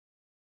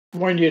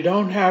When you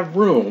don't have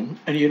room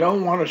and you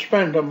don't want to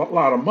spend a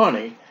lot of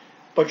money,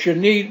 but you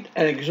need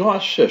an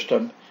exhaust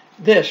system,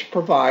 this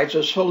provides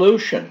a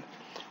solution.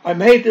 I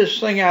made this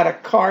thing out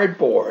of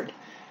cardboard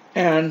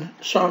and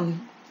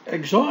some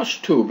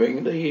exhaust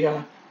tubing,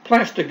 the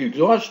plastic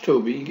exhaust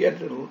tubing you get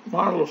the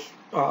model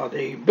of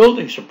the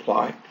building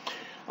supply.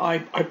 I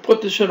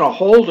put this in a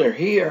holder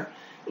here.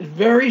 It's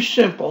very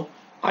simple.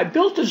 I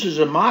built this as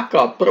a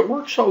mock-up, but it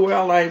works so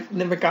well I've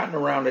never gotten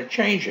around to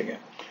changing it.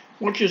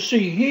 What you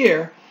see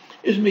here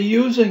is me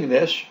using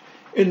this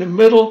in the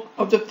middle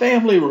of the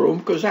family room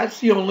because that's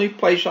the only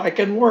place I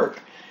can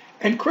work.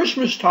 And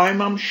Christmas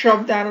time, I'm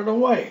shoved out of the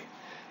way.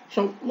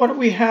 So what do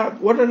we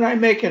have? What did I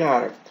make it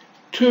out of?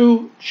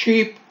 2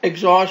 cheap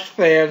exhaust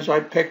fans I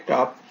picked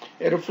up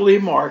at a flea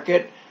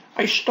market.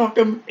 I stuck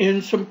them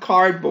in some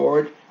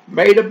cardboard,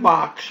 made a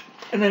box,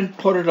 and then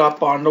put it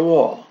up on the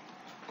wall.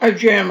 I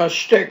jam a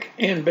stick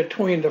in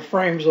between the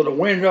frames of the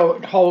window.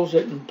 It holds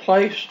it in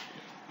place,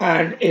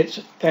 and it's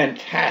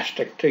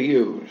fantastic to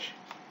use.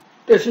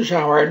 This is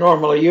how I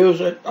normally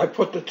use it. I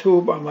put the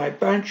tube on my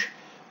bench,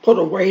 put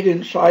a weight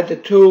inside the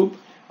tube.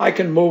 I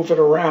can move it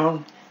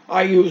around.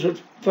 I use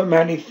it for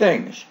many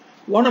things.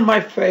 One of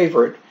my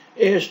favorite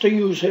is to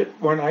use it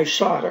when I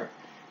solder.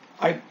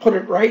 I put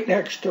it right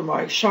next to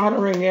my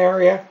soldering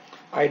area.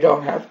 I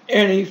don't have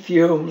any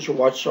fumes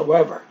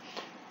whatsoever.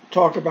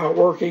 Talk about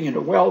working in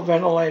a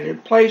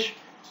well-ventilated place,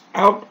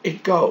 out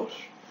it goes.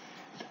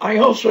 I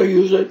also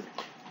use it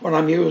when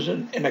I'm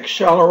using an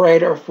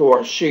accelerator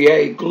for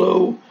CA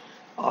glue,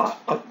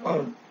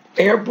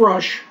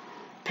 airbrush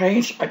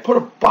paints. I put a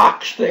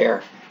box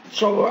there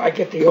so I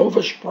get the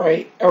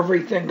overspray,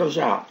 everything goes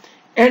out.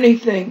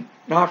 Anything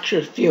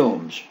noxious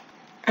fumes.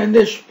 And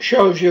this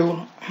shows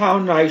you how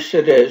nice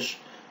it is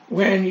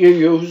when you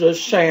use a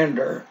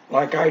sander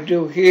like I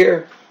do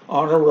here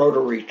on a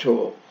rotary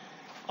tool.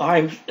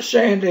 I'm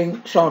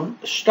sanding some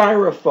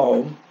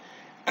styrofoam,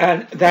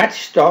 and that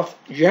stuff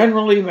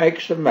generally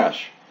makes a mess.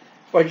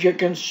 But you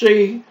can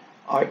see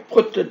I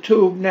put the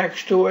tube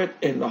next to it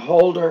in the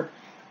holder.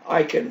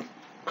 I can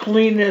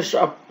clean this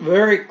up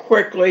very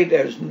quickly.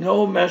 There's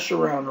no mess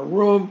around the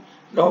room,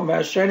 no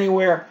mess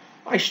anywhere.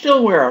 I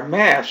still wear a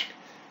mask,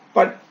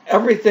 but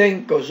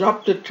everything goes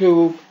up the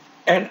tube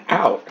and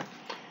out.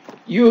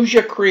 Use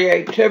your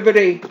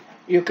creativity.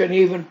 You can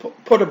even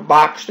put a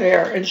box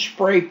there and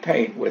spray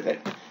paint with it.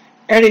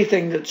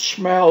 Anything that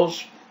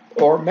smells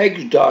or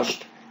makes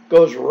dust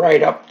goes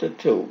right up the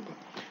tube.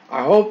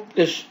 I hope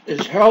this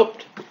has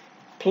helped.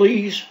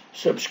 Please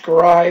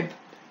subscribe.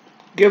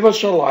 Give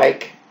us a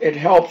like. It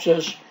helps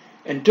us.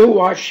 And do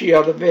watch the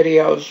other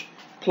videos.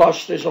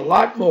 Plus, there's a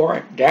lot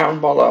more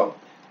down below.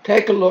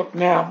 Take a look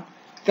now.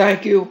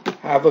 Thank you.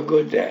 Have a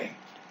good day.